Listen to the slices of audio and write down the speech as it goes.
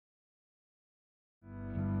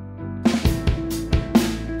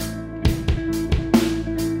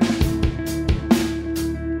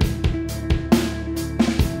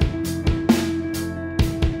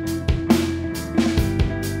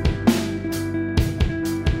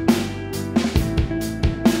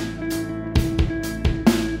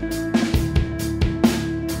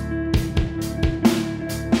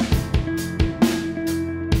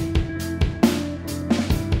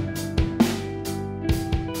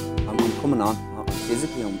coming on.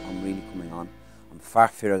 Physically, I'm really coming on. I'm far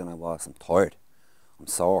fitter than I was. I'm tired. I'm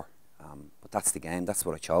sore. But that's the game. That's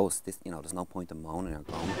what I chose. This, you know, there's no point in moaning or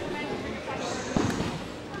groaning.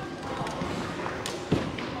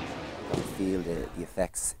 I feel the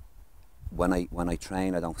effects. When I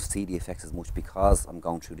train, I don't see the effects as much because I'm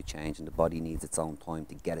going through the change, and the body needs its own time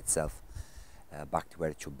to get itself back to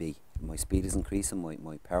where it should be. My speed is increasing,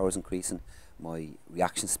 my power is increasing, my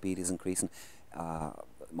reaction speed is increasing.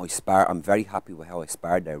 I'm very happy with how I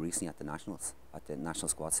sparred there recently at the Nationals, at the National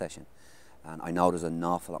Squad session. And I know there's an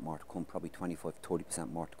awful lot more to come, probably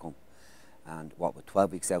 25–30% more to come. And what, with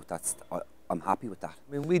 12 weeks out, I'm happy with that.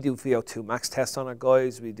 I mean, we do VO2 max tests on our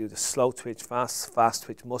guys. We do the slow twitch, fast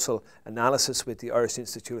twitch muscle analysis with the Irish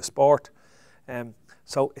Institute of Sport.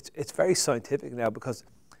 So it's very scientific now, because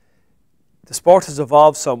the sport has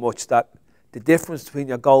evolved so much that the difference between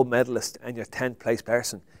your gold medalist and your 10th place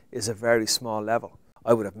person is a very small level.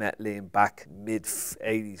 I would have met Liam back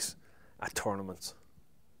mid-80s at tournaments.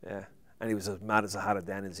 Yeah. And he was as mad as I had it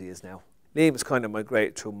then as he is now. Liam has kind of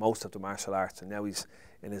migrated through most of the martial arts, and now he's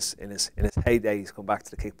in his heyday. He's come back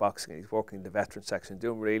to the kickboxing, and he's working in the veteran section,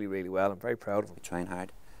 doing really, really well. I'm very proud of him. I train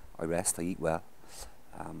hard, I rest, I eat well,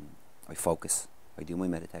 I focus, I do my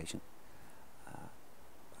meditation,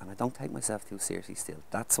 and I don't take myself too seriously still.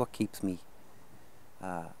 That's what keeps me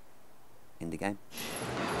in the game.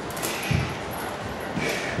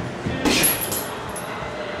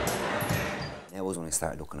 That was when I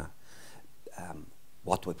started looking at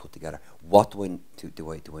what do I put together, what do I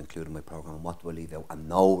include in my program, and what do I leave out, and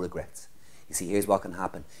no regrets. You see, here's what can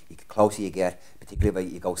happen. The closer you get, particularly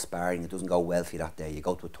if you go sparring, it doesn't go well for you that day, you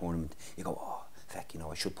go to a tournament, you go, oh, feck, you know,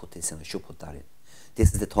 I should put this in, I should put that in.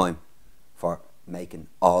 This is the time for making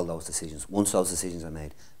all those decisions. Once those decisions are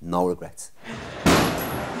made, no regrets.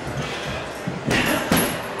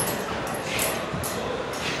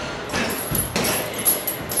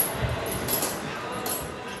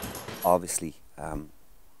 Obviously,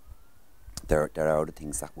 there are other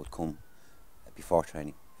things that would come before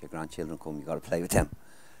training. If your grandchildren come, you've got to play with them.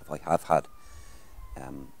 I have had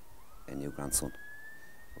a new grandson,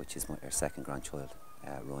 which is our second grandchild,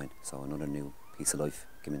 Ryan. So another new piece of life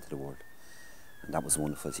came into the world. And that was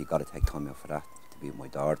wonderful. So you've got to take time out for that, to be with my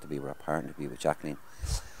daughter, to be with our partner, to be with Jacqueline.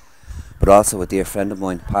 But also a dear friend of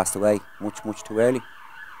mine passed away much too early.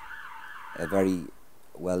 A very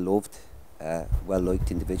well-loved,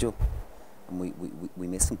 well-liked individual, and we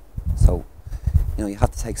miss him. So, you know, you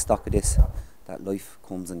have to take stock of this, that life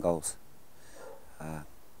comes and goes.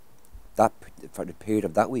 That for the period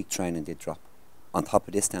of that week, training did drop. On top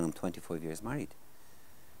of this, then I'm 25 years married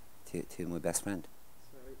to my best friend.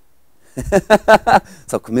 Sorry.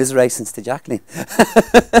 So commiserations to Jacqueline.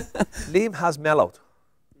 Liam has mellowed.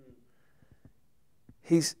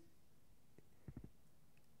 He's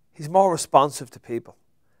more responsive to people,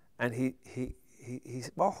 and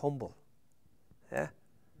he's more humble. Yeah,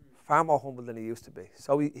 far more humble than he used to be.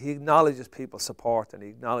 So he acknowledges people's support, and he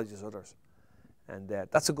acknowledges others, and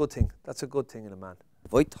that's a good thing. That's a good thing in a man.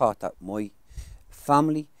 If I thought that my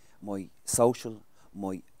family, my social,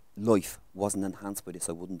 my life wasn't enhanced by this,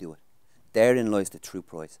 I wouldn't do it. Therein lies the true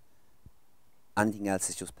prize. Anything else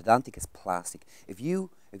is just pedantic, it's plastic. If your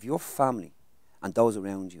family and those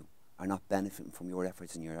around you are not benefiting from your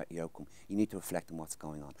efforts and your outcome, you need to reflect on what's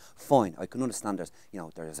going on. Fine, I can understand there's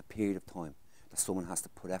a period of time that someone has to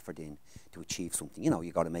put effort in to achieve something. You know,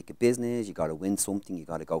 you got to make a business, you got to win something, you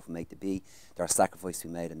got to go from A to B. There are sacrifices to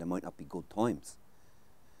be made, and there might not be good times.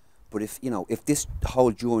 But if this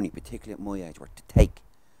whole journey, particularly at my age, were to take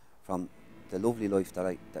from the lovely life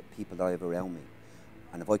that people that I have around me,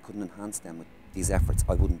 and if I couldn't enhance them with these efforts,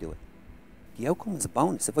 I wouldn't do it. The outcome is a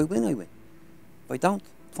bonus. If I win, I win. If I don't,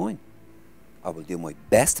 fine. I will do my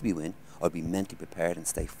best to win. I'll be mentally prepared and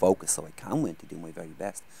stay focused so I can win, to do my very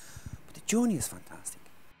best. But the journey is fantastic.